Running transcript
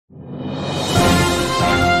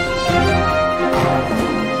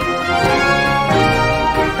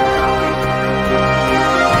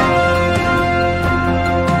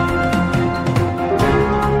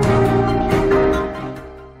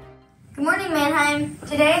Manheim?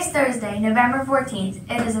 Today is Thursday, November 14th.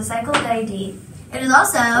 It is a Cycle Day D. It is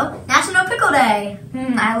also National Pickle Day.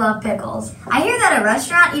 I love pickles. I hear that a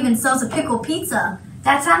restaurant even sells a pickle pizza.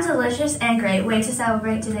 That sounds delicious and great. Way to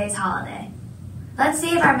celebrate today's holiday. Let's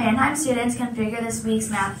see if our Manheim students can figure this week's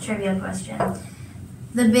math trivia question.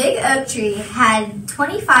 The big oak tree had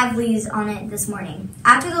 25 leaves on it this morning.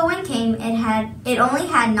 After the wind came, it only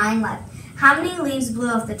had 9 left. How many leaves blew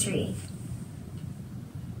off the tree?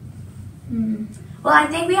 Well, I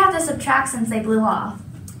think we have to subtract since they blew off.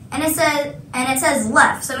 And it says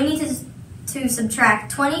left, so we need to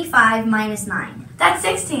subtract 25 minus 9. That's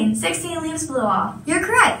 16. 16 leaves blew off. You're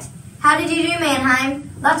correct. How did you do, Manheim?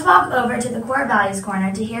 Let's walk over to the Core Values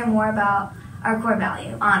Corner to hear more about our core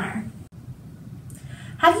value, honor.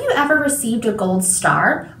 Have you ever received a gold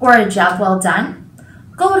star or a job well done?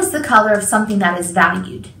 Gold is the color of something that is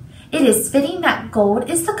valued. It is fitting that gold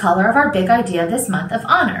is the color of our big idea this month of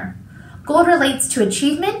honor. Gold relates to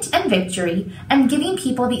achievement and victory and giving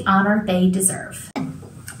people the honor they deserve.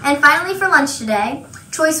 And finally for lunch today,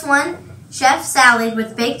 choice 1, chef salad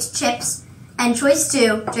with baked chips, and choice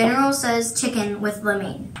 2, General Tso's chicken with lo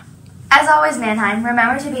mein. As always, Manheim,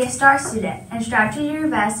 remember to be a star student and strive to do your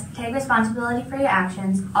best, take responsibility for your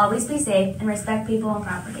actions, always be safe, and respect people and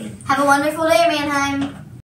property. Have a wonderful day, Manheim.